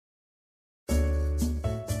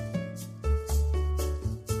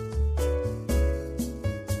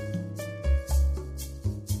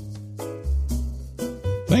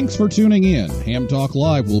Thanks for tuning in. Ham Talk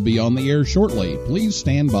Live will be on the air shortly. Please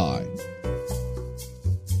stand by.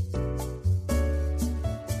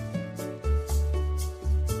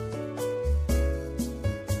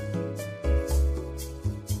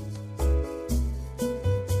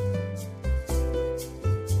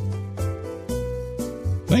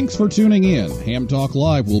 Thanks for tuning in. Ham Talk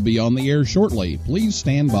Live will be on the air shortly. Please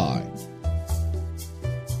stand by.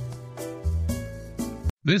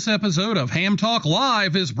 This episode of Ham Talk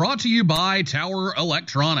Live is brought to you by Tower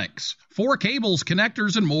Electronics. For cables,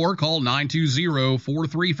 connectors, and more, call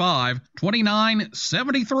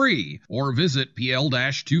 920-435-2973 or visit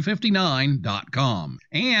pl-259.com.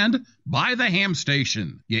 And by the Ham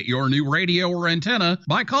Station. Get your new radio or antenna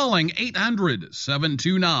by calling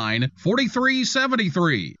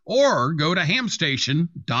 800-729-4373 or go to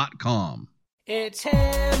hamstation.com. It's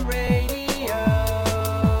Ham Radio.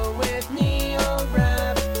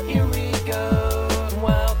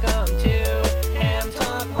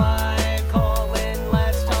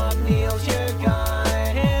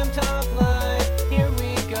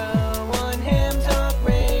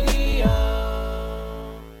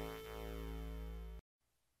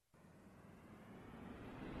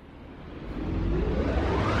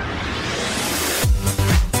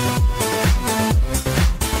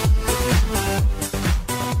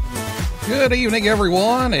 Good evening,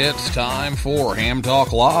 everyone. It's time for Ham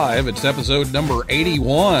Talk Live. It's episode number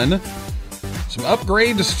 81. Some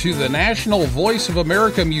upgrades to the National Voice of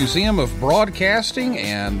America Museum of Broadcasting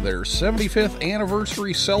and their 75th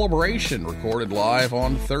anniversary celebration, recorded live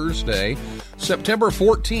on Thursday, September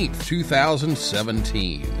 14th,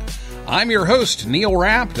 2017. I'm your host, Neil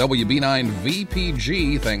Rapp,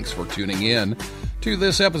 WB9VPG. Thanks for tuning in to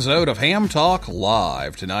this episode of Ham Talk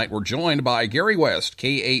Live. Tonight we're joined by Gary West,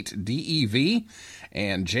 K8DEV,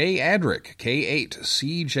 and Jay Adrick,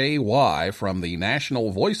 K8CJY, from the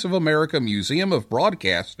National Voice of America Museum of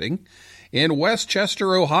Broadcasting in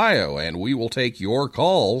Westchester, Ohio, and we will take your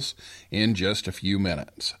calls in just a few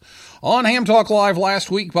minutes. On Ham Talk Live last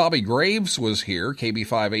week, Bobby Graves was here,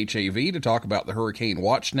 KB5HAV, to talk about the Hurricane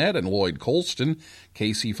WatchNet, and Lloyd Colston,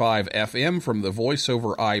 KC5FM, from the Voice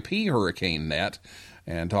over IP Hurricane Net,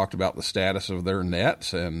 and talked about the status of their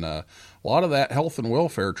nets, and a lot of that health and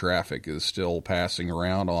welfare traffic is still passing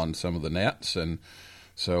around on some of the nets, and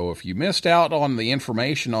so if you missed out on the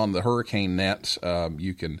information on the hurricane nets,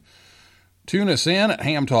 you can tune us in at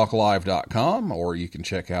hamtalklive.com, or you can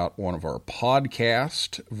check out one of our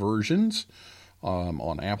podcast versions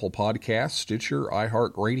on Apple Podcasts, Stitcher,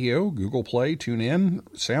 iHeartRadio, Google Play, TuneIn,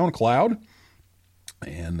 SoundCloud,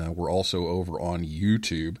 and we're also over on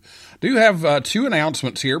YouTube. Do have two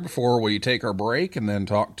announcements here before we take our break and then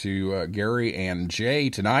talk to Gary and Jay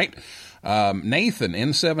tonight. Nathan,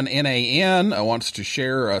 N7NAN, wants to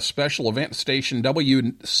share a special event station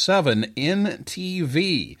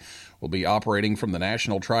W7NTV. Will be operating from the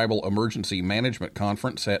National Tribal Emergency Management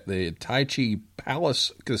Conference at the Taichi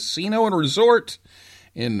Palace Casino and Resort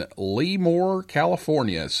in Lemoore,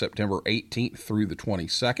 California, September 18th through the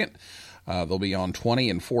 22nd. They'll be on 20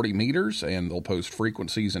 and 40 meters, and they'll post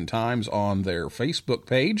frequencies and times on their Facebook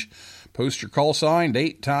page. Post your call sign,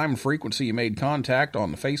 date, time, frequency you made contact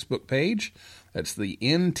on the Facebook page. That's the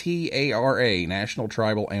NTARA, National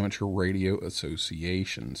Tribal Amateur Radio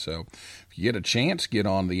Association. So if you get a chance, get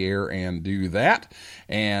on the air and do that.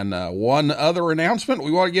 And one other announcement,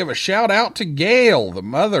 we want to give a shout out to Gail, the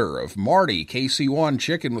mother of Marty, KC1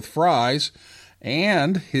 Chicken with Fries,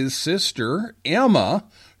 and his sister, Emma,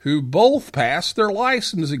 who both passed their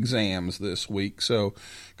license exams this week. So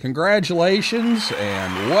congratulations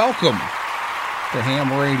and welcome to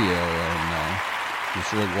Ham Radio. And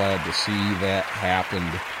just real glad to see that happened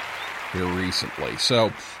here recently.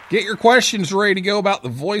 So get your questions ready to go about the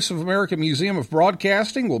Voice of America Museum of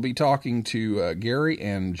Broadcasting. We'll be talking to Gary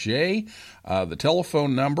and Jay. The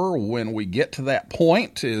telephone number when we get to that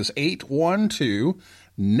point is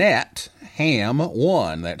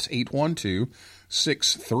 812-NET-HAM1. That's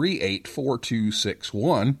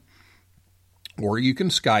 812-638-4261. Or you can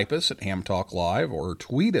Skype us at Ham Talk Live or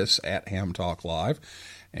tweet us at Ham Talk Live.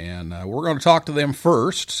 And we're going to talk to them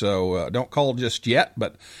first, so don't call just yet,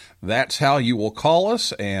 but that's how you will call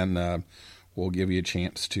us, and we'll give you a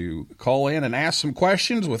chance to call in and ask some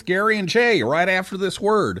questions with Gary and Jay right after this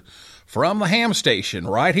word from the Ham Station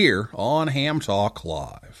right here on Ham Talk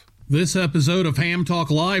Live. This episode of Ham Talk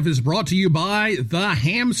Live is brought to you by the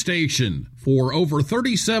Ham Station. For over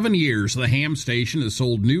 37 years, the Ham Station has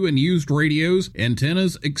sold new and used radios,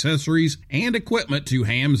 antennas, accessories, and equipment to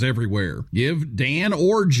hams everywhere. Give Dan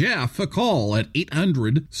or Jeff a call at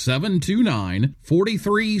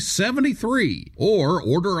 800-729-4373 or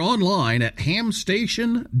order online at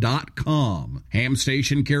hamstation.com. Ham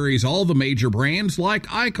Station carries all the major brands like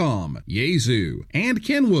ICOM, Yaesu, and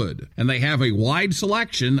Kenwood, and they have a wide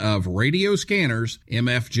selection of radio scanners,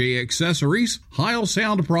 MFJ accessories, Heil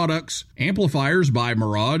sound products, amplifiers by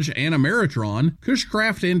Mirage and Ameritron,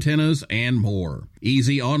 Cushcraft antennas, and more.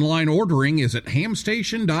 Easy online ordering is at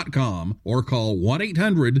hamstation.com or call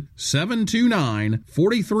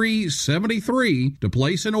 1-800-729-4373 to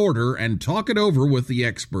place an order and talk it over with the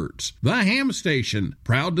experts. The Ham Station,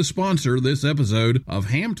 proud to sponsor this episode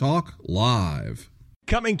of Ham Talk Live.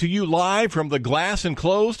 Coming to you live from the glass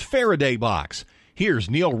enclosed Faraday box. Here's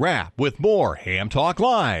Neil Rapp with more Ham Talk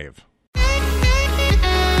Live.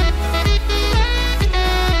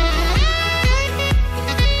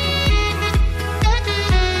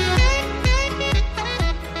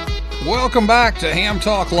 Welcome back to Ham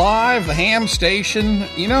Talk Live, the Ham Station.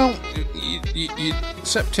 You know,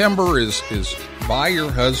 September is Buy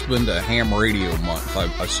Your Husband a Ham Radio Month.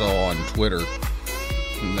 I saw on Twitter.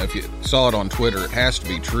 And if you saw it on Twitter, it has to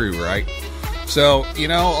be true, right? So, you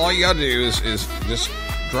know, all you got to do is just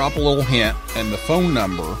drop a little hint and the phone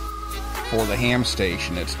number for the Ham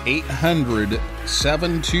Station. It's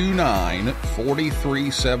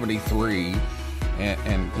 800-729-4373.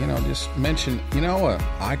 And you know, just mention, you know, a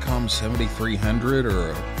ICOM 7300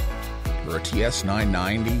 or a TS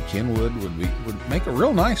 990 Kenwood would make a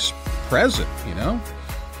real nice present, you know.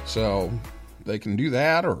 So they can do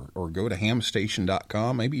that, or go to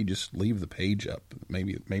hamstation.com. Maybe you just leave the page up.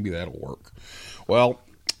 Maybe that'll work. Well,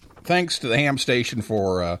 thanks to the Ham Station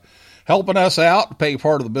for helping us out, pay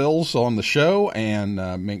part of the bills on the show, and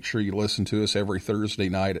make sure you listen to us every Thursday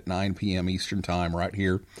night at 9 p.m. Eastern Time right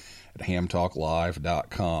here at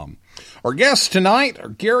hamtalklive.com. Our guests tonight are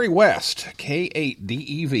Gary West,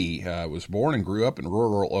 K8DEV. Was born and grew up in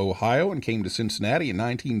rural Ohio and came to Cincinnati in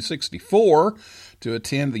 1964 to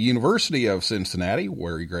attend the University of Cincinnati,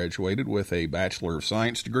 where he graduated with a Bachelor of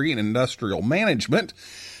Science degree in Industrial Management.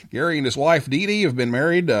 Gary and his wife Dee Dee have been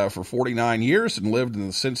married for 49 years and lived in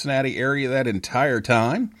the Cincinnati area that entire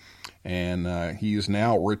time. And he is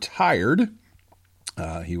now retired.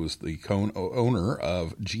 He was the co-owner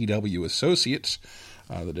of GW Associates,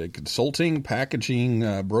 that did consulting,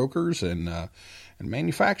 packaging brokers, and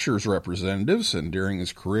manufacturers representatives. And during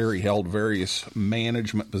his career, he held various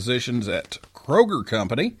management positions at Kroger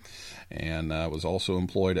Company, and was also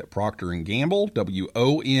employed at Procter & Gamble,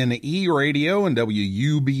 WONE Radio, and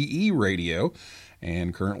WUBE Radio.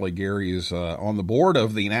 And currently, Gary is on the board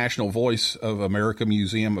of the National Voice of America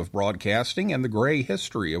Museum of Broadcasting and the Gray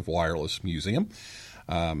History of Wireless Museum.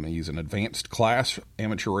 He's an advanced class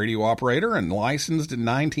amateur radio operator and licensed in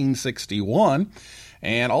 1961.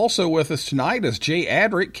 And also with us tonight is Jay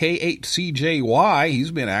Adrick, K8CJY.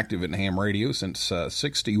 He's been active in ham radio since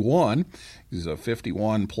 61. He's a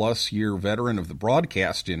 51-plus year veteran of the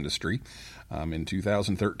broadcast industry. In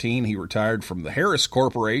 2013, he retired from the Harris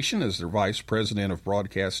Corporation as their vice president of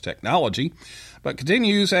broadcast technology, but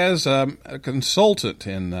continues as a consultant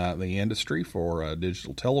in the industry for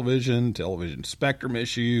digital television spectrum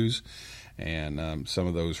issues, and some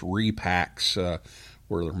of those repacks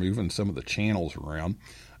where they're moving some of the channels around.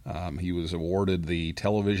 He was awarded the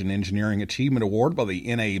Television Engineering Achievement Award by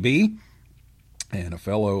the NAB and a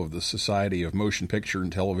fellow of the Society of Motion Picture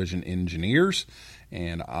and Television Engineers,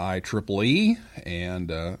 and IEEE and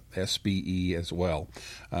SBE as well.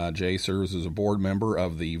 Jay serves as a board member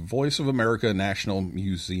of the Voice of America National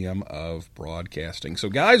Museum of Broadcasting. So,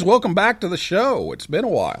 guys, welcome back to the show. It's been a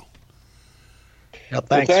while. Well,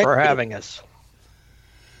 thanks for having us.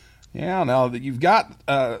 Yeah, now that you've got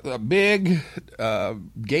a big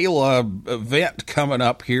gala event coming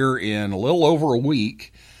up here in a little over a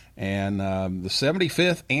week, and the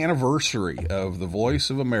 75th anniversary of the Voice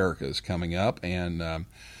of America is coming up, and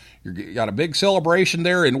you got a big celebration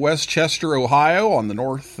there in Westchester, Ohio, on the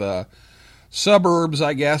north suburbs,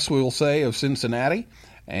 I guess we'll say, of Cincinnati.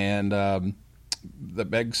 And the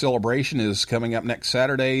big celebration is coming up next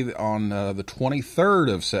Saturday on the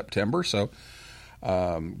 23rd of September. So,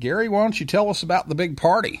 Gary, why don't you tell us about the big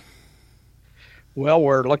party? Well,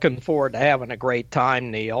 we're looking forward to having a great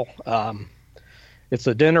time, Neil. It's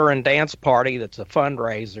a dinner and dance party that's a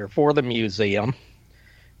fundraiser for the museum,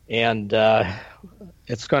 and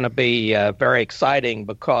it's going to be very exciting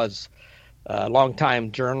because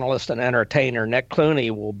longtime journalist and entertainer Nick Clooney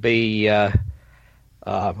will be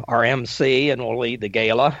our MC and will lead the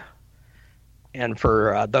gala, And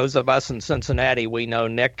for those of us in Cincinnati, we know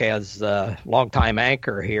Nick as a longtime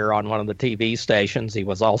anchor here on one of the TV stations. He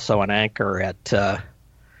was also an anchor at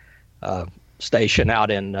a station out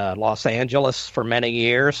in Los Angeles for many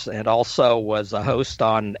years, and also was a host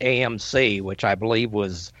on AMC, which I believe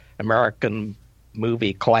was American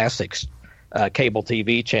Movie Classics cable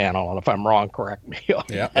TV channel. And if I'm wrong, correct me.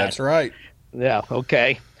 Yeah, that's right. Yeah,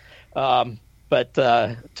 okay. But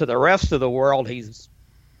to the rest of the world, he's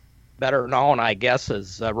better known, I guess,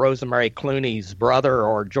 as Rosemary Clooney's brother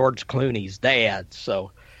or George Clooney's dad. So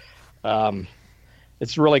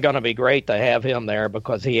it's really going to be great to have him there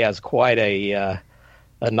because he has quite a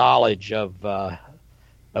knowledge of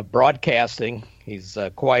broadcasting. He's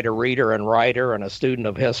quite a reader and writer and a student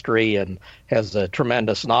of history and has a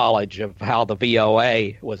tremendous knowledge of how the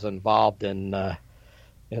VOA was involved in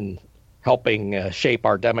helping shape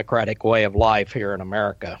our democratic way of life here in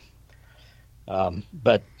America.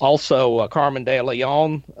 But also Carmen de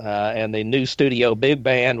Leon and the new Studio Big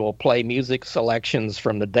Band will play music selections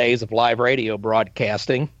from the days of live radio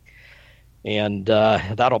broadcasting, and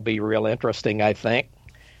that'll be real interesting, I think.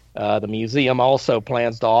 The museum also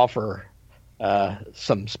plans to offer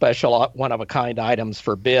some special one-of-a-kind items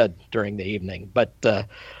for bid during the evening. But the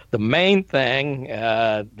main thing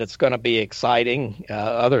that's going to be exciting,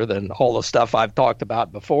 other than all the stuff I've talked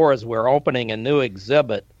about before, is we're opening a new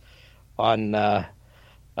exhibit on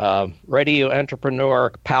radio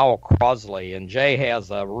entrepreneur Powell Crosley, and Jay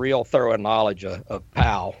has a real thorough knowledge of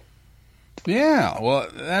Powell. Yeah, well,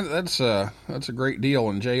 that's a great deal,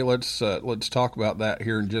 and Jay, let's talk about that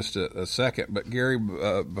here in just a second. But Gary,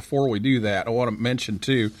 before we do that, I want to mention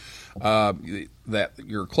too that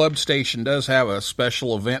your club station does have a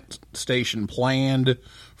special event station planned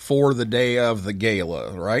for the day of the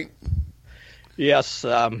gala, right? Yes.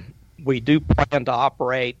 We do plan to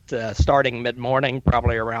operate starting mid-morning,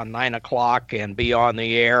 probably around 9 o'clock, and be on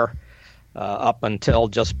the air up until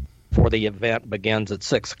just before the event begins at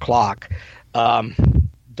 6 o'clock.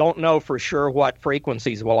 Don't know for sure what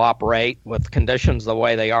frequencies will operate. With conditions the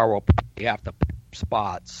way they are, we'll probably have to pick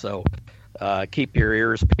spots. So keep your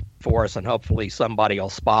ears peeled for us, and hopefully somebody will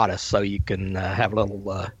spot us so you can have a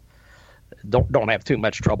little don't have too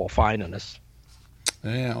much trouble finding us.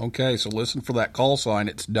 Yeah, okay, so listen for that call sign.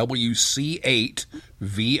 It's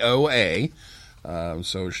WC8VOA,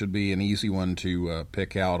 so it should be an easy one to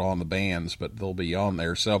pick out on the bands, but they'll be on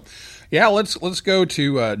there. So, yeah, let's go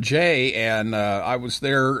to Jay, and I was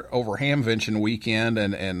there over Hamvention weekend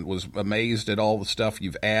and was amazed at all the stuff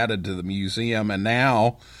you've added to the museum, and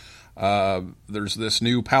now there's this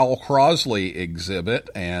new Powell Crosley exhibit,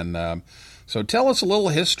 and so tell us a little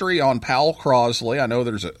history on Powell Crosley. I know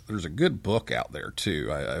there's a good book out there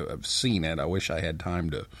too. I've seen it. I wish I had time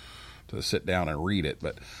to sit down and read it.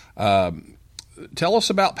 But tell us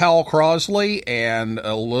about Powell Crosley and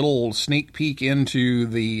a little sneak peek into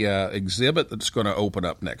the exhibit that's going to open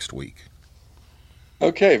up next week.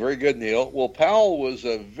 Okay, very good, Neil. Well, Powell was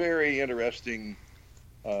a very interesting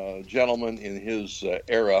gentleman in his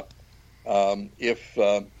era.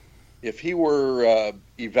 If he were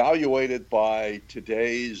evaluated by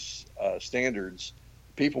today's standards,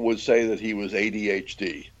 people would say that he was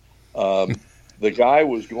ADHD. The guy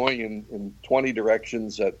was going in 20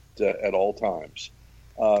 directions at all times.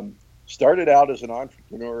 Started out as an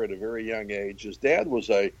entrepreneur at a very young age. His dad was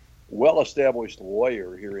a well-established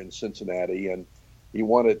lawyer here in Cincinnati, and he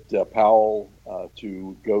wanted Powell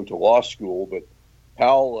to go to law school, but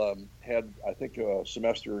Powell had, I think, a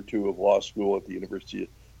semester or two of law school at the University of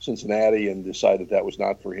Cincinnati and decided that was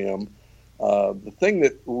not for him. The thing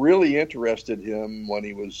that really interested him when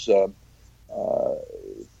he was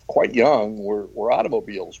quite young were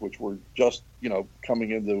automobiles, which were just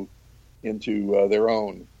coming into their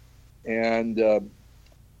own. And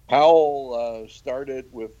Powell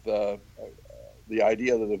started with the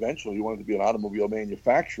idea that eventually he wanted to be an automobile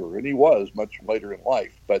manufacturer, and he was much later in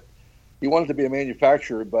life. But he wanted to be a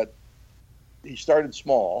manufacturer, but he started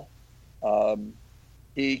small.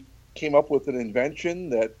 He came up with an invention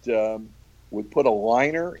that would put a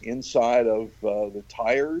liner inside of the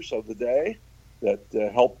tires of the day that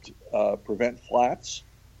helped prevent flats.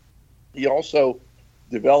 He also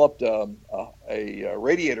developed a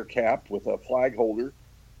radiator cap with a flag holder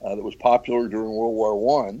that was popular during World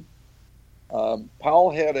War I.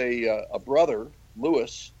 Powell had a brother,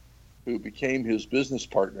 Lewis, who became his business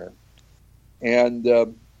partner. And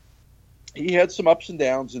he had some ups and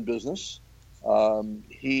downs in business.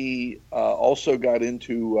 He also got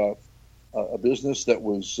into a business that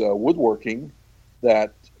was woodworking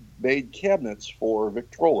that made cabinets for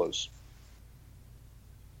Victrolas.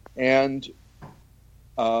 And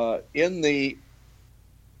in the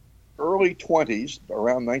early 20s,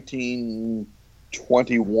 around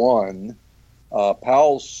 1921,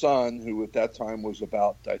 Powell's son, who at that time was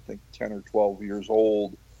about, I think, 10 or 12 years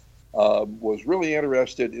old, was really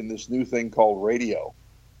interested in this new thing called radio.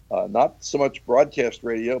 Not so much broadcast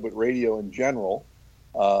radio, but radio in general,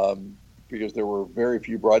 because there were very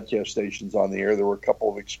few broadcast stations on the air. There were a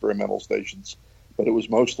couple of experimental stations, but it was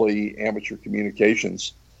mostly amateur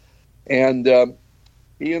communications. And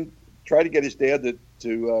he tried to get his dad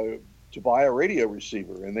to buy a radio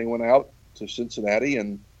receiver, and they went out to Cincinnati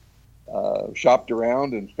and shopped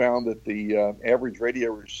around and found that the average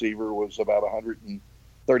radio receiver was about $130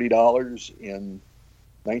 in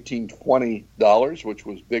 1920 dollars, which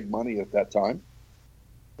was big money at that time.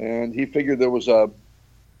 And he figured there was a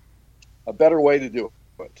better way to do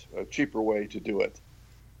it, a cheaper way to do it.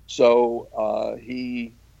 So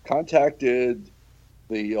he contacted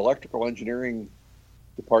the electrical engineering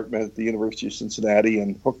department at the University of Cincinnati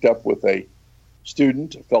and hooked up with a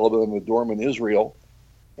student, a fellow by the name of Dorman Israel.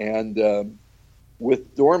 And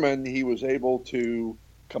with Dorman, he was able to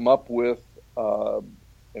come up with an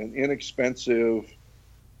inexpensive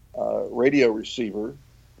radio receiver.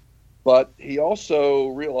 But he also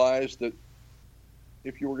realized that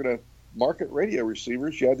if you were going to market radio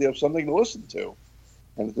receivers, you had to have something to listen to.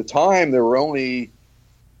 And at the time, there were only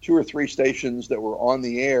 2 or 3 stations that were on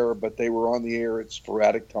the air, but they were on the air at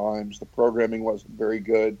sporadic times. The programming wasn't very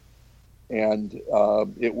good, and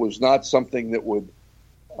it was not something that would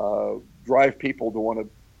drive people to want to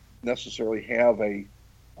necessarily have a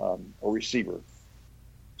receiver.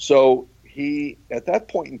 So he, at that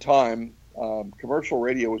point in time, commercial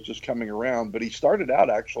radio was just coming around, but he started out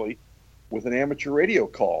actually with an amateur radio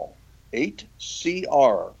call,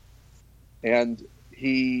 8CR, and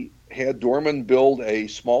he had Dorman build a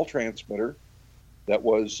small transmitter that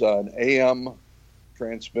was an AM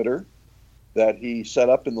transmitter that he set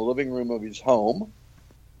up in the living room of his home,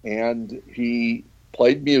 and he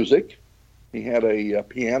played music. He had a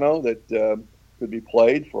piano that could be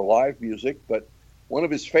played for live music, but one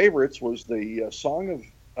of his favorites was the Song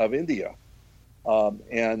of India.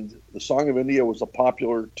 And the Song of India was a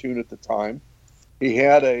popular tune at the time. He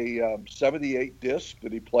had a 78 disc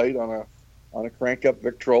that he played on a crank-up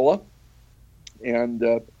Victrola,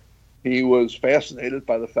 and he was fascinated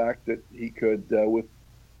by the fact that he could, with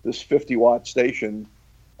this 50-watt station,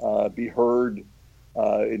 be heard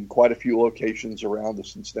in quite a few locations around the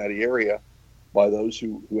Cincinnati area by those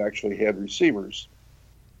who actually had receivers.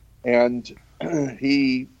 And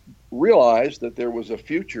he realized that there was a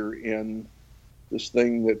future in this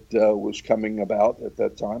thing that was coming about at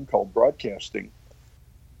that time called broadcasting.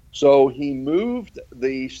 So he moved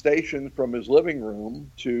the station from his living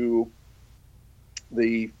room to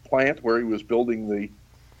the plant where he was building the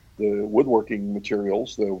woodworking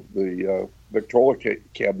materials, the Victrola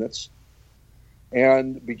cabinets,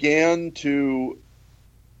 and began to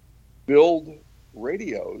build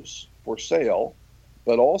radios for sale,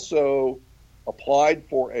 but also applied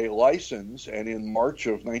for a license, and in March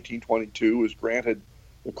of 1922 was granted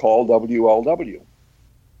the call WLW.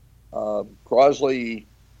 Crosley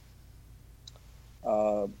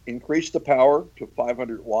increased the power to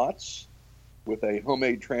 500 watts with a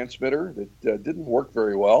homemade transmitter that didn't work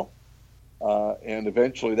very well, and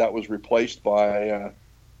eventually that was replaced by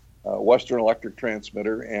a Western Electric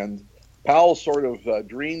transmitter, and Powell sort of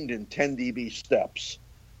dreamed in 10 dB steps.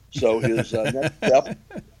 So his next step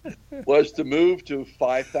was to move to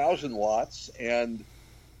 5,000 watts, and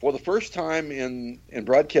for the first time in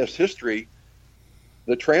broadcast history,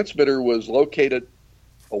 the transmitter was located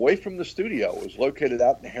away from the studio. It was located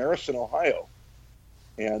out in Harrison, Ohio,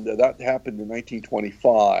 and that happened in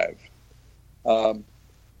 1925.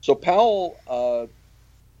 So Powell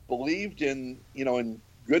believed in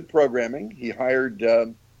good programming. He hired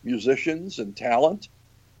musicians and talent,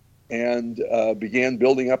 and began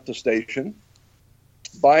building up the station.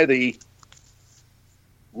 By the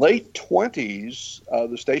late 20s,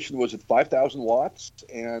 the station was at 5,000 watts,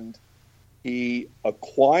 and he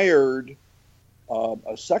acquired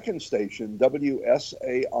a second station,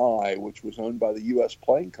 WSAI, which was owned by the U.S.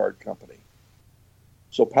 Playing Card Company.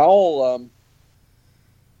 So Powell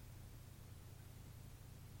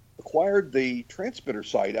acquired the transmitter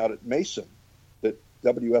site out at Mason that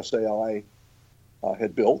WSAI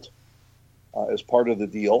had built as part of the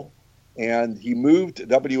deal, and he moved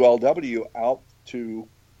WLW out to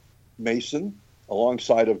Mason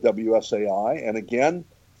alongside of WSAI, and again,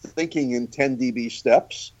 thinking in 10 dB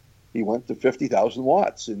steps, he went to 50,000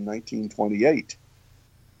 watts in 1928.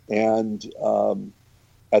 And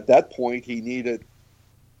at that point, he needed,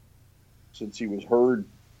 since he was heard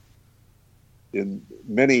in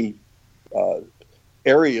many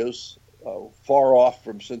areas far off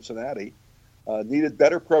from Cincinnati needed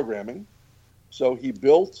better programming. So he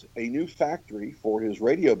built a new factory for his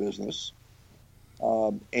radio business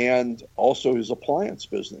and also his appliance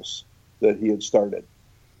business that he had started.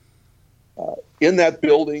 In that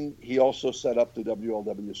building, he also set up the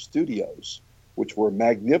WLW studios, which were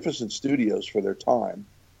magnificent studios for their time,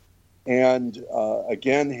 and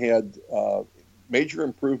again had major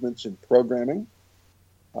improvements in programming.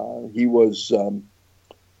 He was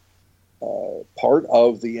part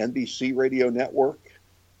of the NBC radio network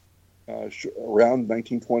around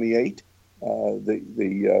 1928.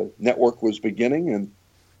 The network was beginning, and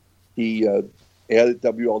he added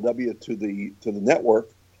WLW to the network.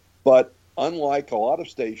 But unlike a lot of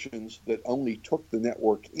stations that only took the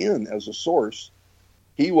network in as a source,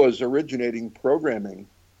 he was originating programming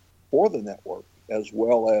for the network as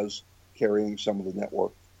well as carrying some of the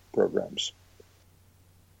network programs.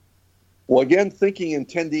 Well, again, thinking in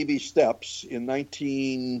 10 dB steps, in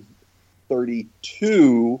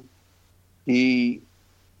 1932, he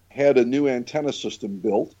had a new antenna system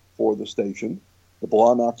built for the station, the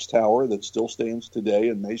Blawnox Tower that still stands today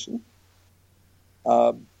in Mason.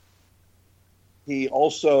 He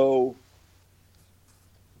also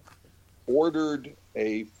ordered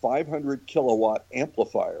a 500 kilowatt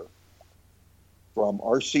amplifier from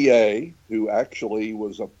RCA, who actually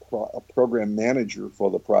was a program manager for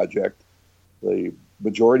the project. The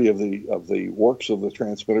majority of the works of the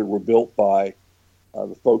transmitter were built by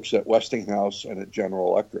the folks at Westinghouse and at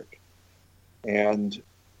General Electric. And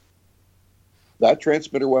that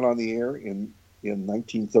transmitter went on the air in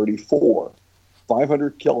 1934,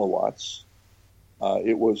 500 kilowatts.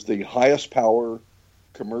 It was the highest power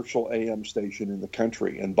commercial AM station in the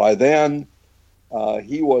country. And by then,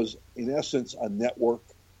 he was, in essence, a network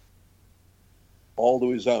all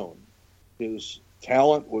to his own. His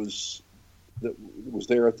talent was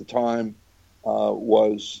there at the time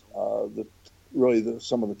was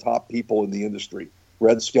some of the top people in the industry.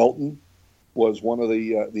 Red Skelton was one of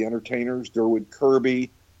the entertainers. Durwood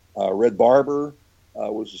Kirby, Red Barber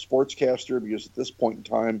was a sportscaster because at this point in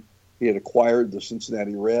time he had acquired the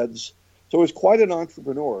Cincinnati Reds. So he was quite an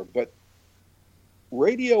entrepreneur, but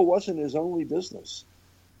radio wasn't his only business.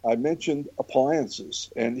 I mentioned appliances,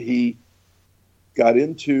 and he got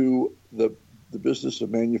into the business of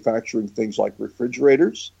manufacturing things like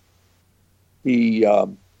refrigerators. He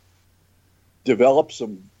developed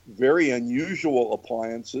some very unusual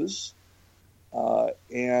appliances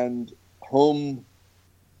and home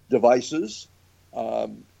devices.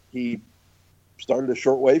 He started a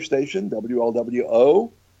shortwave station, WLWO,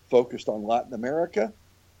 focused on Latin America.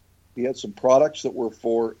 He had some products that were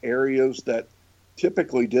for areas that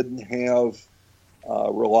typically didn't have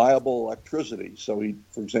reliable electricity. So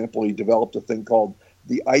for example, he developed a thing called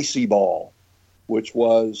the Icy Ball, which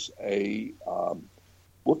was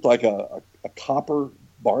looked like a copper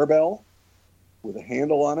barbell with a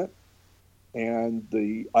handle on it. And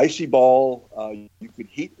the Icy Ball, you could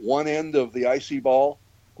heat one end of the Icy Ball,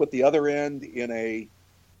 put the other end in an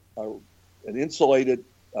insulated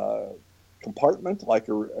compartment, like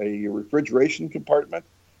a refrigeration compartment,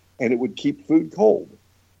 and it would keep food cold.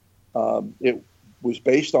 It was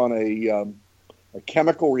based on a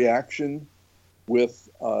chemical reaction with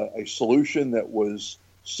a solution that was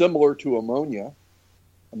similar to ammonia.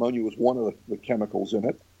 Ammonia was one of the chemicals in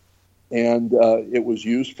it. And it was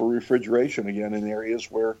used for refrigeration, again, in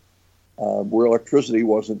areas where electricity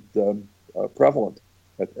wasn't prevalent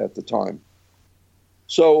at the time.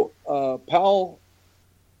 So Powell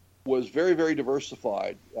was very, very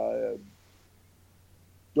diversified,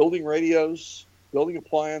 building radios, building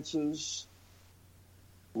appliances,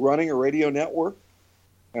 running a radio network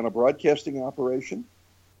and a broadcasting operation,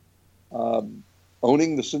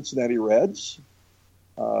 owning the Cincinnati Reds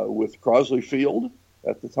with Crosley Field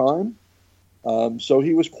at the time. So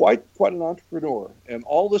he was quite an entrepreneur. And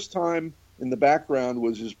all this time in the background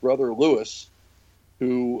was his brother Lewis,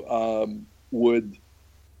 who would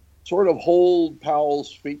sort of hold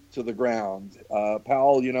Powell's feet to the ground.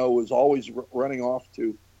 Powell, was always running off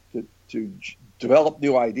to develop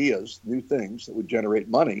new ideas, new things that would generate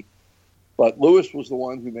money. But Lewis was the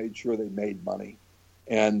one who made sure they made money.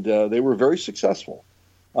 And they were very successful.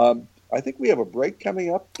 I think we have a break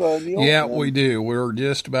coming up, Neil. Yeah, we do. We're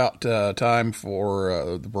just about time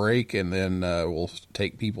for the break, and then we'll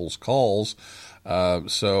take people's calls.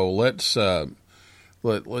 So let's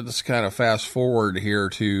kind of fast forward here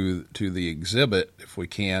to the exhibit, if we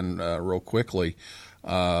can, real quickly,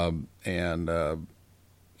 and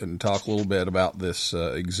talk a little bit about this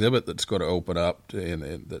exhibit that's going to open up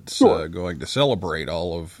and that's going to celebrate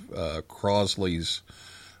all of Crosley's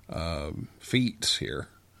feats here.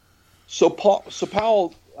 So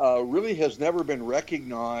Powell really has never been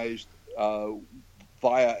recognized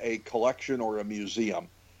via a collection or a museum.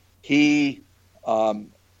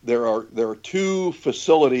 There are two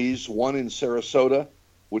facilities, one in Sarasota,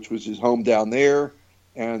 which was his home down there,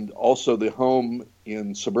 and also the home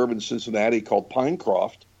in suburban Cincinnati called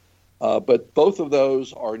Pinecroft. But both of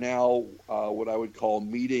those are now what I would call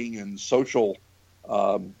meeting and social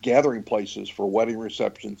gathering places for wedding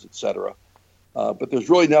receptions, etc. But there's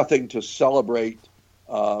really nothing to celebrate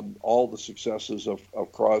all the successes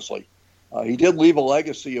of Crosley. He did leave a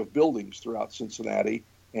legacy of buildings throughout Cincinnati,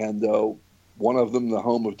 and one of them the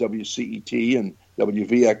home of WCET and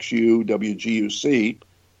WVXU, WGUC,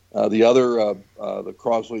 the other the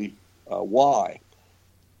Crosley Y.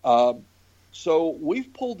 So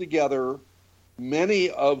we've pulled together many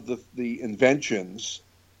of the inventions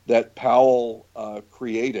that Powell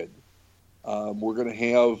created. We're going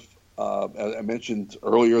to have, as I mentioned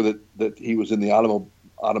earlier, that he was in the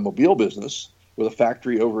automobile business with a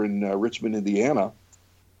factory over in Richmond, Indiana.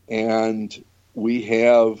 And we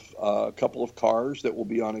have a couple of cars that will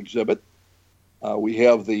be on exhibit. We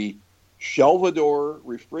have the Shelvador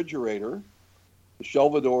refrigerator. The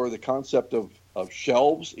Shelvador, the concept of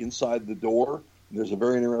shelves inside the door. There's a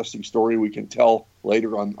very interesting story we can tell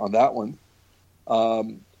later on that one.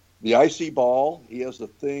 The icy ball, he has a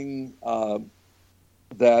thing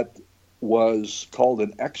that was called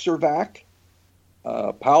an Exervac.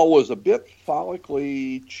 Powell was a bit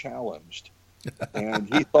follically challenged,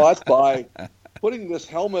 and he thought by putting this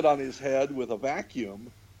helmet on his head with a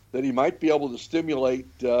vacuum that he might be able to stimulate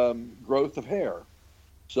growth of hair.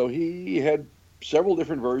 So he had several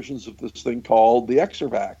different versions of this thing called the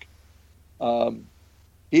Exervac.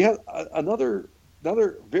 He had another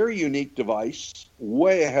very unique device,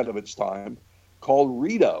 way ahead of its time, called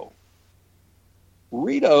Rito.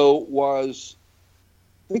 Rito was,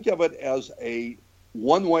 think of it as a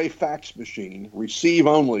one-way fax machine,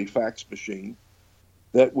 receive-only fax machine,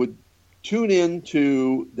 that would tune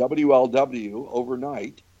into WLW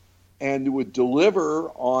overnight and would deliver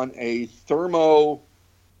on a thermo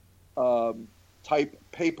type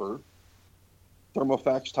paper,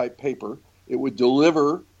 thermofax type paper. It would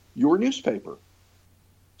deliver your newspaper.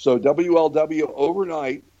 So WLW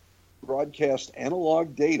overnight broadcast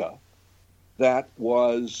analog data that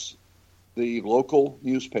was the local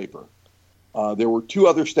newspaper. There were two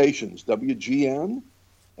other stations, WGN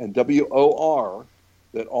and WOR,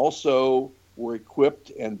 that also were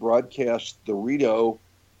equipped and broadcast the Rito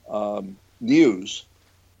news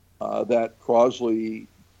that Crosley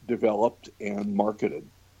developed and marketed.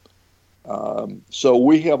 So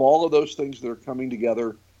we have all of those things that are coming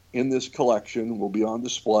together in this collection. Will be on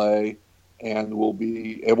display, and we'll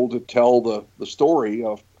be able to tell the story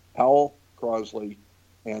of Powell Crosley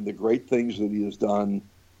and the great things that he has done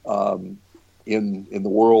in the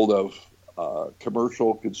world of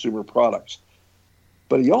commercial consumer products.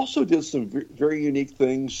 But he also did some very unique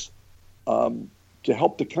things to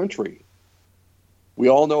help the country. We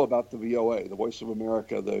all know about the VOA, the Voice of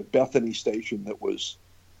America, the Bethany station that was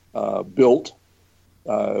built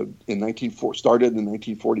started in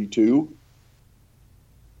 1942,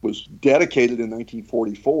 was dedicated in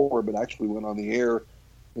 1944, but actually went on the air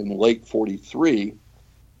in late 43.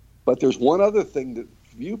 But there's one other thing that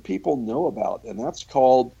few people know about, and that's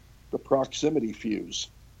called the proximity fuse.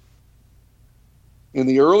 In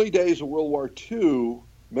the early days of World War II,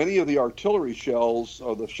 many of the artillery shells,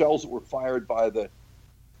 or the shells that were fired by the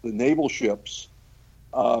naval ships,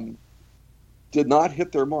 did not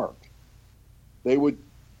hit their mark. They would,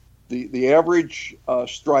 the average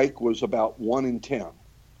strike was about 1 in 10.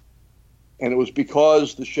 And it was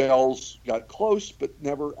because the shells got close but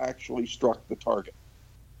never actually struck the target.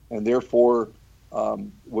 And therefore,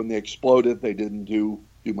 when they exploded, they didn't do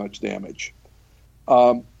much damage.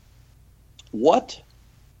 What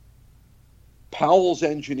Powell's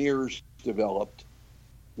engineers developed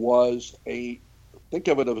was think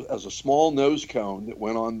of it as a small nose cone that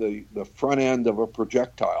went on the front end of a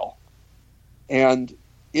projectile. And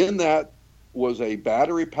in that was a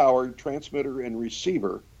battery-powered transmitter and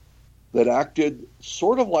receiver that acted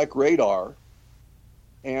sort of like radar.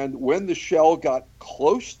 And when the shell got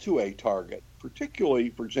close to a target,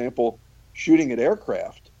 particularly, for example, shooting at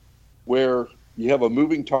aircraft, where you have a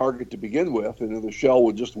moving target to begin with, and the shell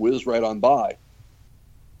would just whiz right on by,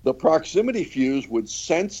 the proximity fuse would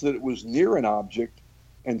sense that it was near an object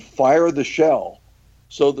and fire the shell.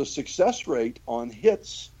 So the success rate on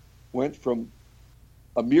hits went from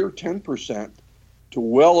a mere 10% to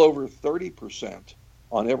well over 30%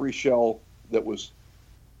 on every shell that was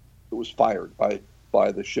fired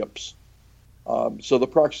by the ships. So the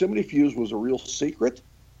proximity fuse was a real secret.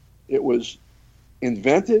 It was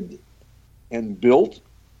invented and built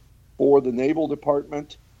for the Navy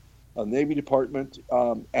Department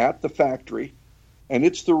at the factory. And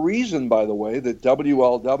it's the reason, by the way, that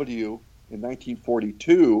WLW in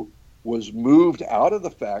 1942 was moved out of the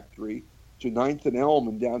factory to 9th and Elm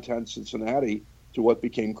in downtown Cincinnati to what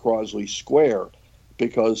became Crosley Square,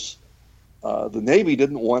 because the Navy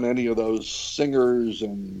didn't want any of those singers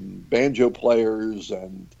and banjo players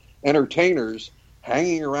and entertainers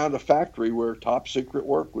hanging around a factory where top secret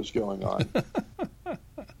work was going on.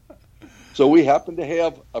 So we happen to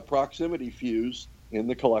have a proximity fuse in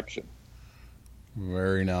the collection.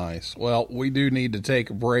 Very nice. Well, we do need to take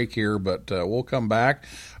a break here, but we'll come back.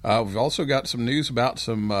 We've also got some news about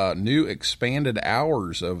some new expanded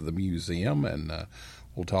hours of the museum, and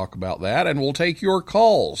we'll talk about that, and we'll take your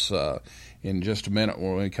calls in just a minute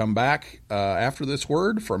when we come back after this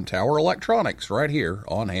word from Tower Electronics right here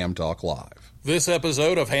on Ham Talk Live. This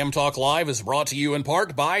episode of Ham Talk Live is brought to you in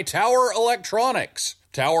part by Tower Electronics.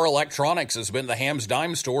 Tower Electronics has been the Ham's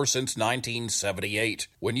Dime store since 1978.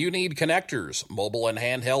 When you need connectors, mobile and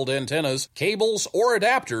handheld antennas, cables, or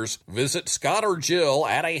adapters, visit Scott or Jill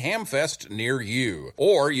at a Hamfest near you.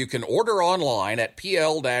 Or you can order online at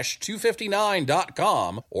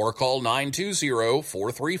pl-259.com or call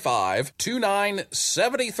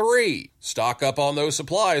 920-435-2973. Stock up on those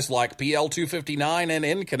supplies like PL259 and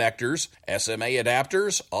N connectors, SMA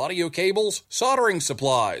adapters, audio cables, soldering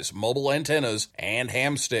supplies, mobile antennas, and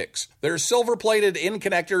ham sticks. Their silver-plated N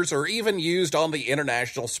connectors are even used on the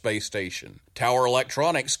International Space Station. Tower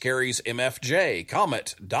Electronics carries MFJ,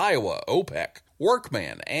 Comet, Daiwa, OPEC,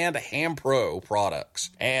 Workman, and Ham Pro products.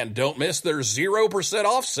 And don't miss their 0%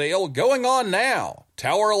 off sale going on now.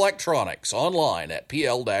 Tower Electronics, online at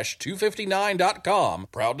pl-259.com.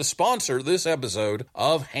 Proud to sponsor this episode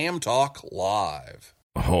of Ham Talk Live.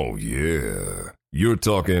 Oh, yeah. You're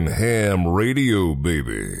talking ham radio,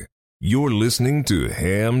 baby. You're listening to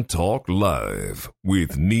Ham Talk Live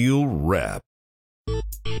with Neil Rapp.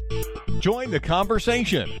 Join the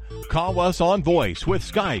conversation. Call us on voice with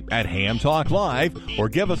Skype at Ham Talk Live or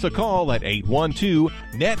give us a call at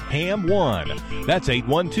 812-NET-HAM1. That's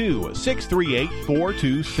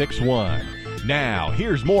 812-638-4261. Now,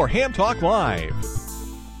 here's more Ham Talk Live.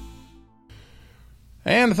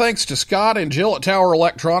 And thanks to Scott and Jill at Tower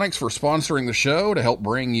Electronics for sponsoring the show to help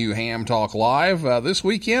bring you Ham Talk Live. This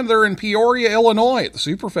weekend, they're in Peoria, Illinois at the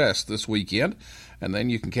Superfest this weekend. And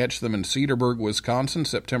then you can catch them in Cedarburg, Wisconsin,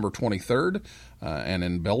 September 23rd, and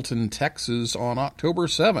in Belton, Texas on October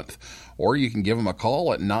 7th. Or you can give them a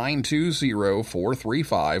call at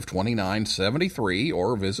 920-435-2973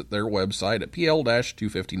 or visit their website at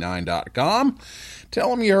pl-259.com.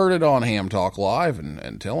 Tell them you heard it on Ham Talk Live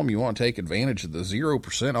and tell them you want to take advantage of the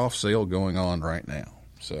 0% off sale going on right now.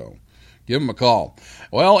 So give them a call.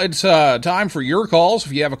 Well, it's time for your calls.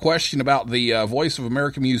 If you have a question about the Voice of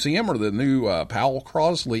America Museum or the new Powell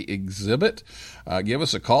Crosley exhibit, give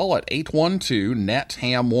us a call at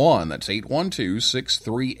 812-NET-HAM1. That's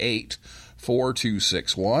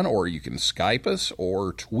 812-638-4261. Or you can Skype us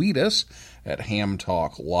or tweet us at Ham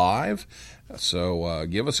Talk Live. So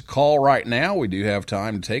give us a call right now. We do have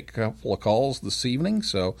time to take a couple of calls this evening.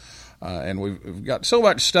 So and we've got so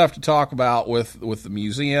much stuff to talk about with the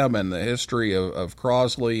museum and the history of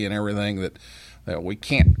Crosley and everything that we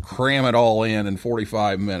can't cram it all in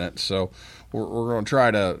 45 minutes. So we're going to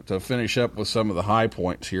try to finish up with some of the high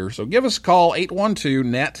points here. So give us a call.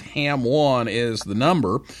 812-NET-HAM1 is the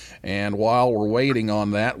number. And while we're waiting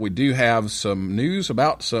on that, we do have some news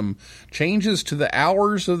about some changes to the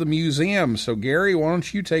hours of the museum. So Gary, why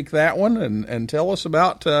don't you take that one and tell us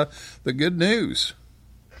about the good news?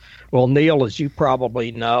 Well, Neil, as you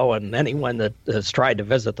probably know, and anyone that has tried to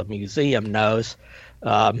visit the museum knows,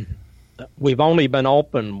 we've only been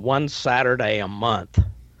open one Saturday a month.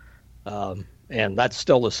 And that's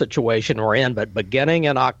still the situation we're in. But beginning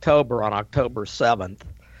in October, on October 7th,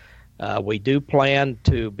 we do plan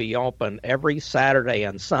to be open every Saturday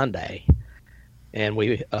and Sunday. And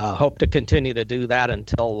we hope to continue to do that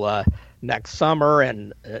until next summer.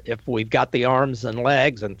 And if we've got the arms and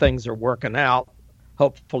legs and things are working out,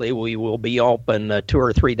 hopefully we will be open 2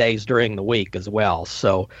 or 3 days during the week as well.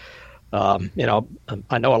 So, I know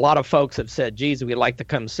a lot of folks have said, geez, we'd like to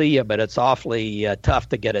come see you, but it's awfully tough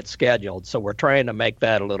to get it scheduled. So we're trying to make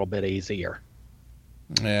that a little bit easier.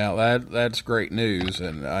 Yeah, that's great news.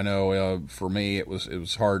 And I know for me it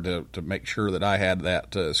was hard to make sure that I had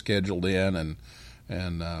that scheduled in.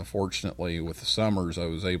 And fortunately with the summers I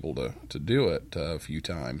was able to do it a few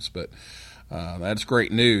times. But that's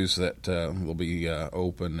great news that will be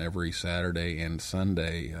open every Saturday and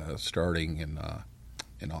Sunday starting in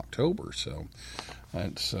October. So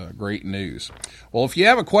that's great news. Well, if you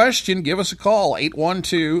have a question, give us a call.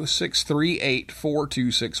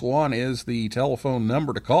 812-638-4261 is the telephone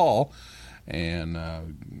number to call. And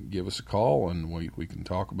give us a call, and we can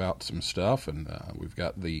talk about some stuff. And we've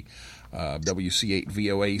got the WC8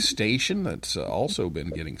 VOA station that's also been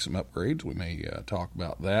getting some upgrades. We may talk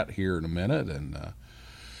about that here in a minute. And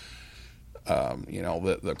the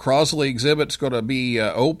Crosley exhibit's going to be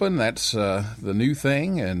open. That's the new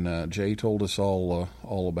thing, and Jay told us all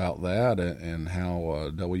about that and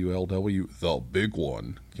how WLW, the big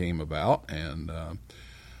one, came about, and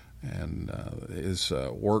his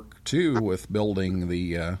work too with building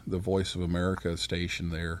the Voice of America station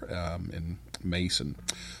there in Mason.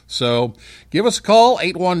 So give us a call.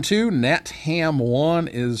 812-NET-HAM1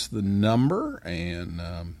 is the number.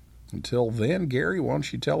 And until then, Gary, why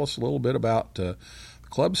don't you tell us a little bit about the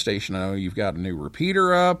club station? I know you've got a new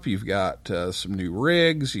repeater up, you've got some new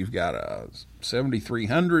rigs, you've got a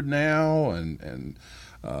 7300 now, and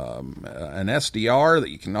an SDR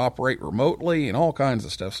that you can operate remotely and all kinds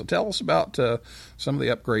of stuff. So tell us about some of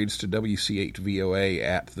the upgrades to WC8 VOA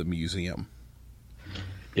at the museum.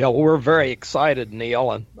 Yeah, well, we're very excited,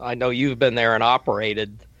 Neil, and I know you've been there and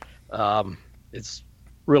operated. It's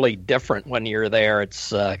really different when you're there.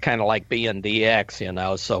 It's kind of like being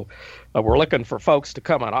DX, So we're looking for folks to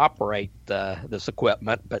come and operate this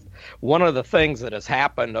equipment. But one of the things that has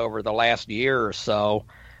happened over the last year or so,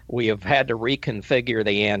 we have had to reconfigure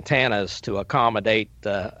the antennas to accommodate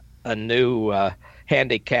a new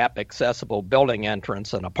handicap accessible building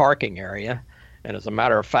entrance and a parking area. And as a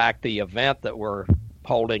matter of fact, the event that we're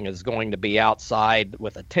holding is going to be outside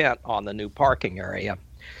with a tent on the new parking area.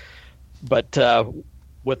 But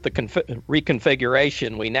with the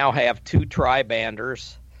reconfiguration, we now have 2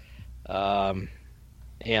 tri-banders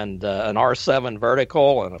and an R7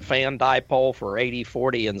 vertical and a fan dipole for 80,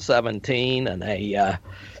 40, and 17, and a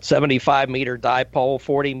 75-meter dipole,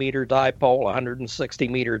 40-meter dipole,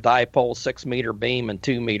 160-meter dipole, 6-meter beam, and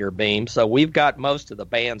 2-meter beam. So we've got most of the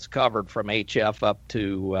bands covered from HF up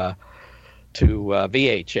to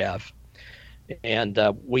VHF. And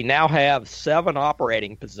we now have 7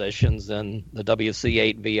 operating positions in the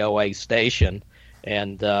WC8 VOA station.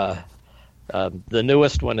 And the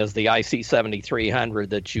newest one is the IC7300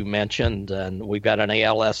 that you mentioned, and we've got an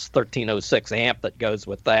ALS 1306 amp that goes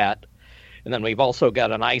with that. And then we've also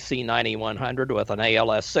got an IC9100 with an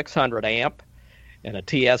ALS 600 amp and a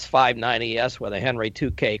TS590S with a Henry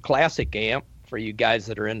 2K Classic amp for you guys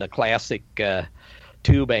that are into classic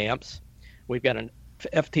tube amps. We've got an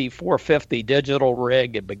FT450 digital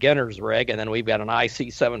rig, a beginner's rig, and then we've got an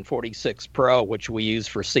IC746 Pro, which we use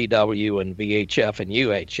for CW and VHF and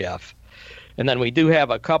UHF. And then we do have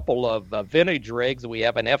a couple of vintage rigs. We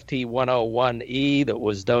have an FT101E that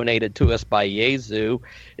was donated to us by Yaesu.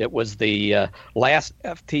 It was the last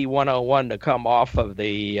FT101 to come off of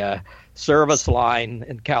the service line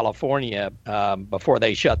in California before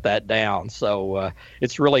they shut that down. So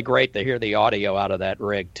it's really great to hear the audio out of that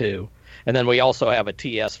rig, too. And then we also have a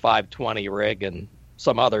TS520 rig and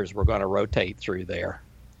some others we're going to rotate through there.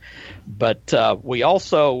 But we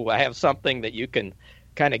also have something that you can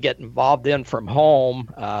kind of get involved in from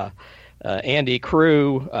home. Andy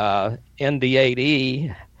Crew,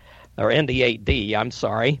 ND8E, or ND8D, I'm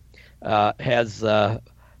sorry, has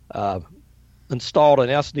installed an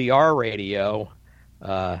SDR radio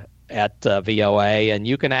at VOA, and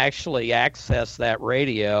you can actually access that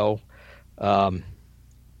radio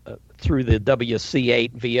through the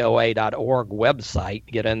WC8VOA.org website.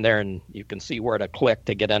 Get in there and you can see where to click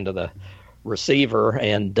to get into the receiver.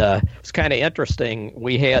 And it's kind of interesting.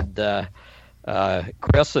 We had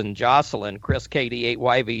Chris and Jocelyn, Chris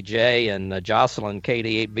KD8YVJ and Jocelyn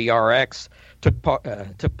KD8VRX took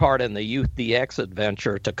part in the Youth DX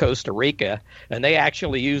adventure to Costa Rica, and they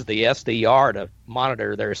actually used the SDR to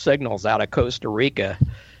monitor their signals out of Costa Rica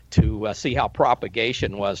to see how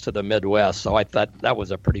propagation was to the Midwest. So I thought that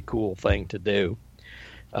was a pretty cool thing to do.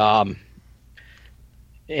 And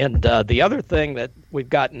the other thing that we've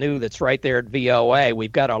got new that's right there at VOA,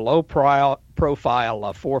 we've got a low-profile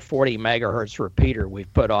 440 megahertz repeater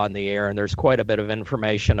we've put on the air, and there's quite a bit of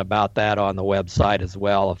information about that on the website as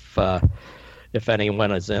well if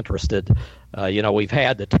anyone is interested. We've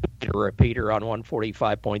had the 2-meter repeater on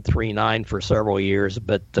 145.39 for several years,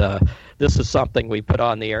 but this is something we put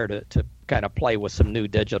on the air to kind of play with some new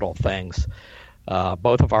digital things.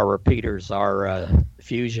 Both of our repeaters are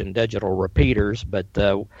Fusion digital repeaters, but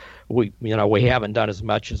we haven't done as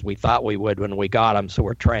much as we thought we would when we got them, so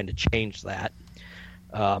we're trying to change that.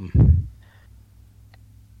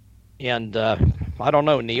 And I don't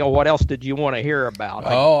know, Neil, what else did you want to hear about?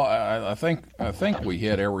 I think we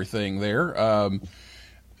hit everything there.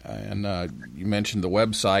 And you mentioned the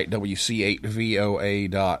website,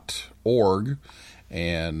 wc8voa.org,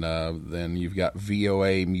 and then you've got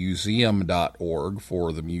voamuseum.org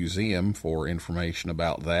for the museum for information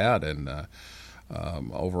about that. And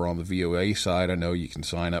over on the VOA side, I know you can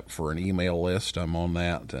sign up for an email list. I'm on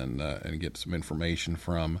that and get some information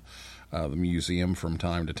from the museum from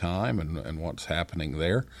time to time and what's happening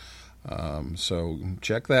there. So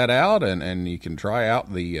check that out, and you can try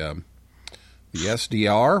out the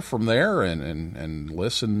SDR from there and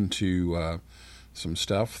listen to some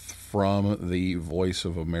stuff from the Voice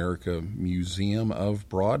of America Museum of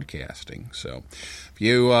Broadcasting. So if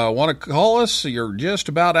you want to call us, you're just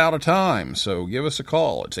about out of time, so give us a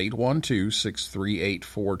call. It's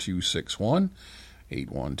 812-638-4261,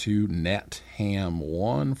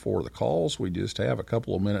 812-NET-HAM1 for the calls. We just have a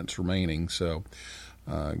couple of minutes remaining, so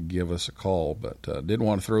give us a call. But did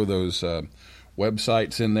want to throw those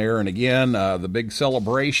websites in there. And again, the big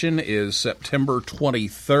celebration is September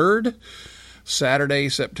 23rd, Saturday,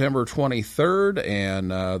 September 23rd,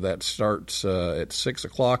 and that starts at 6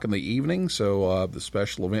 o'clock in the evening. So the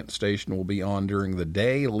special event station will be on during the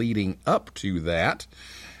day leading up to that.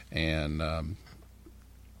 And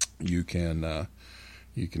you can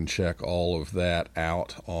check all of that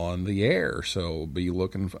out on the air. So be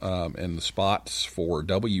looking in the spots for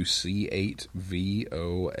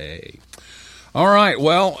WC8VOA. All right.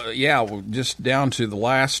 Well, yeah, we're just down to the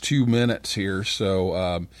last 2 minutes here.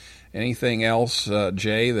 So anything else,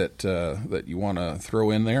 Jay, that you want to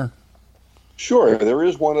throw in there? Sure. There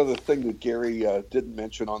is one other thing that Gary didn't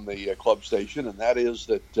mention on the club station, and that is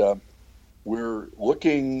that we're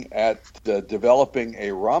looking at developing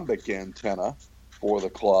a rhombic antenna for the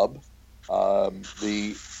club.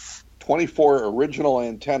 The 24 original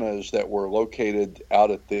antennas that were located out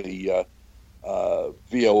at the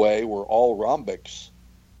VOA were all rhombics,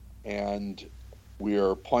 and we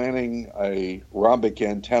are planning a rhombic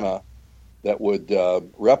antenna that would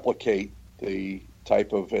replicate the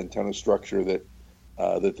type of antenna structure that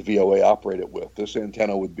the VOA operated with. This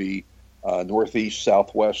antenna would be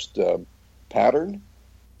northeast-southwest pattern,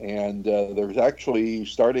 and there's actually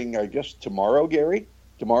starting, I guess, tomorrow, Gary,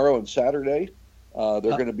 tomorrow and Saturday, they're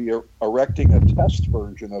going to be erecting a test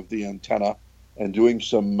version of the antenna and doing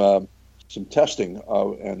some testing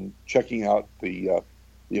and checking out the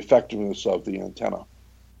effectiveness of the antenna.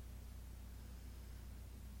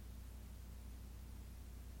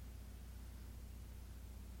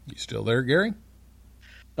 You still there, Gary?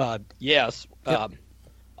 Yes. Yep.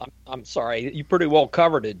 I'm sorry. You pretty well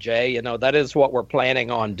covered it, Jay. You know, that is what we're planning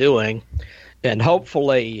on doing. And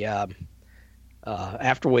hopefully,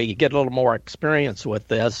 after we get a little more experience with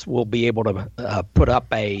this, we'll be able to put up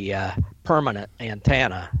a permanent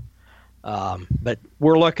antenna. But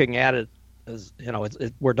we're looking at it as, you know,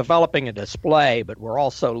 we're developing a display, but we're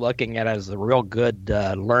also looking at it as a real good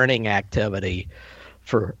learning activity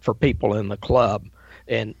for people in the club.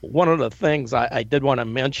 And one of the things I did want to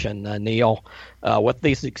mention, Neil, with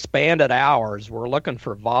these expanded hours, we're looking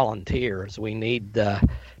for volunteers. We need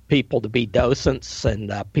people to be docents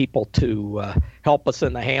and people to help us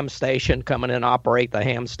in the ham station, come in and operate the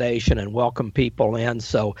ham station and welcome people in.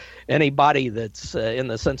 So anybody that's in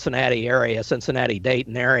the Cincinnati area,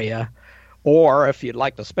 Cincinnati-Dayton area, or if you'd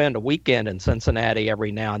like to spend a weekend in Cincinnati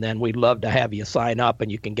every now and then, we'd love to have you sign up,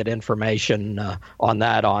 and you can get information on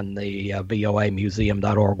that on the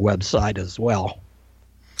voamuseum.org website as well.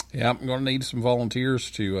 Yeah, I'm going to need some volunteers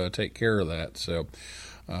to take care of that, so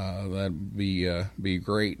that'd be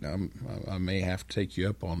great. I may have to take you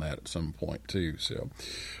up on that at some point too. So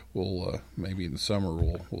we'll maybe in the summer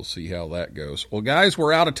we'll see how that goes. Well, guys,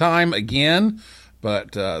 we're out of time again.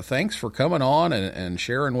 But thanks for coming on and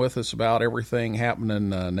sharing with us about everything happening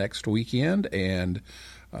next weekend and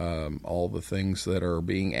all the things that are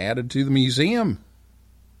being added to the museum.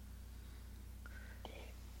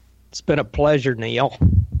 It's been a pleasure, Neil.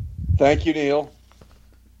 Thank you, Neil.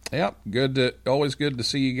 Yep, always good to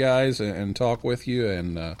see you guys and talk with you,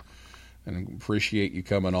 and appreciate you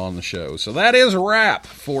coming on the show. So that is a wrap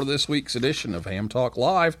for this week's edition of Ham Talk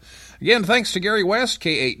Live. Again, thanks to Gary West,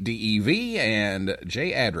 K8DEV, and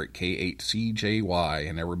Jay Adrick, K8CJY,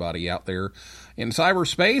 and everybody out there in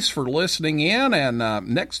cyberspace for listening in. And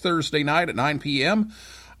next Thursday night at 9 p.m.,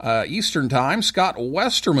 Eastern Time. Scott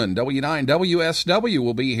Westerman, W9WSW,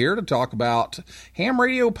 will be here to talk about ham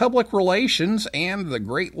radio public relations and the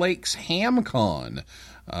Great Lakes HamCon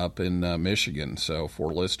up in Michigan. So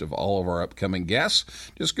for a list of all of our upcoming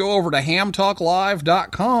guests, just go over to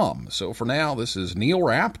hamtalklive.com. So for now, this is Neil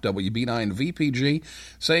Rapp, WB9VPG,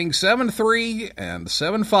 saying 7-3 and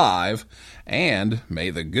 7-5, and may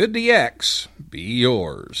the good DX be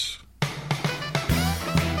yours.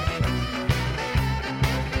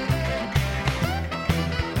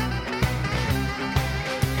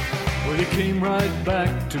 Well, you came right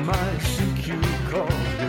back to my CQ call.